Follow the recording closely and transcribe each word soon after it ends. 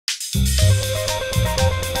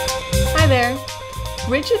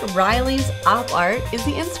Bridget Riley's op art is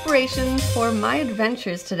the inspiration for my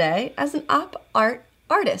adventures today as an op art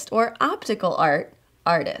artist or optical art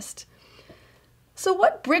artist. So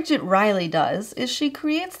what Bridget Riley does is she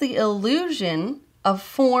creates the illusion of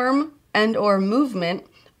form and or movement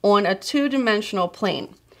on a two-dimensional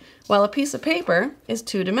plane, while a piece of paper is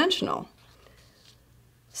two-dimensional.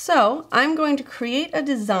 So I'm going to create a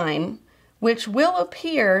design which will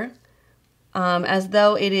appear as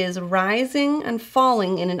though it is rising and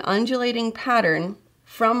falling in an undulating pattern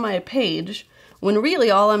from my page, when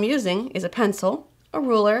really all I'm using is a pencil, a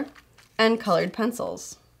ruler, and colored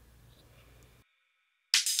pencils.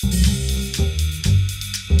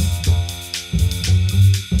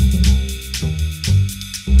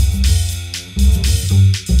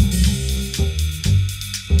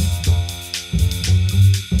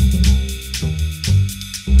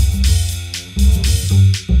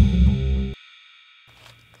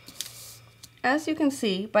 As you can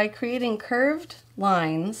see, by creating curved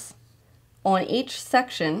lines on each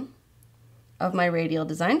section of my radial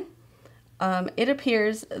design, it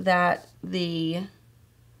appears that the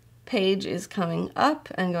page is coming up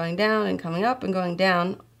and going down and coming up and going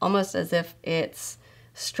down, almost as if it's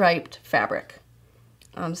striped fabric.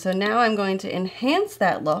 So now I'm going to enhance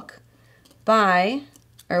that look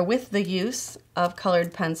with the use of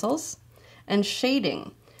colored pencils and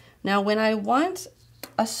shading. Now when I want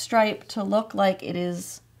a stripe to look like it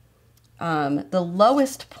is the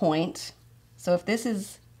lowest point, so if this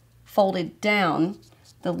is folded down,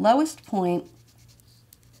 the lowest point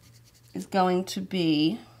is going to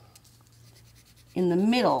be in the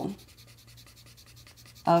middle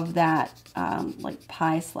of that like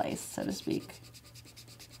pie slice, so to speak.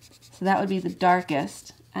 So that would be the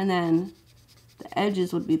darkest, and then the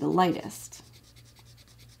edges would be the lightest.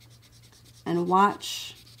 And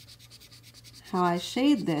watch how I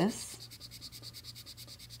shade this.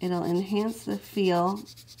 It'll enhance the feel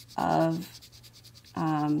of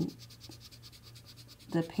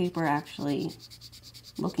the paper actually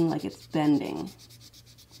looking like it's bending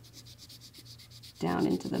down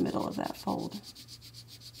into the middle of that fold.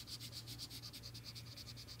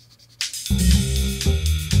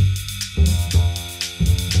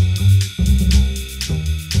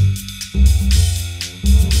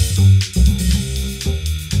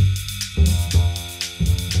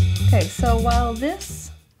 Okay, so while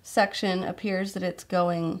this section appears that it's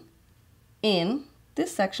going in,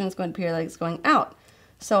 this section is going to appear like it's going out.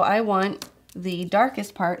 So I want the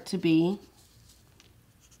darkest part to be,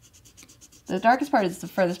 the darkest part is the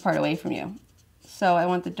furthest part away from you. So I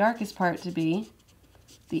want the darkest part to be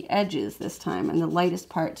the edges this time, and the lightest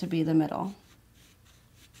part to be the middle.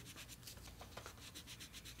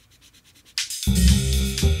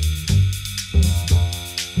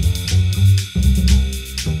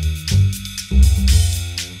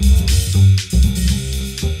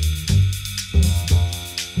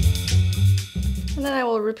 And then I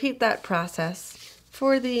will repeat that process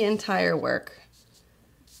for the entire work.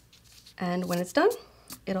 And when it's done,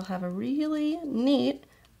 it'll have a really neat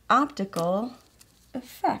optical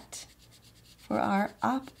effect for our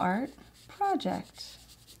op art project.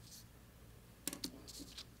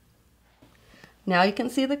 Now you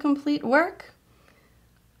can see the complete work,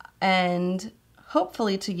 and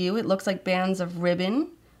hopefully to you it looks like bands of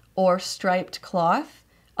ribbon or striped cloth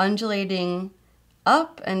undulating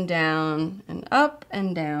up and down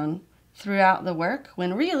throughout the work,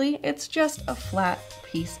 when really it's just a flat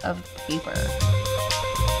piece of paper.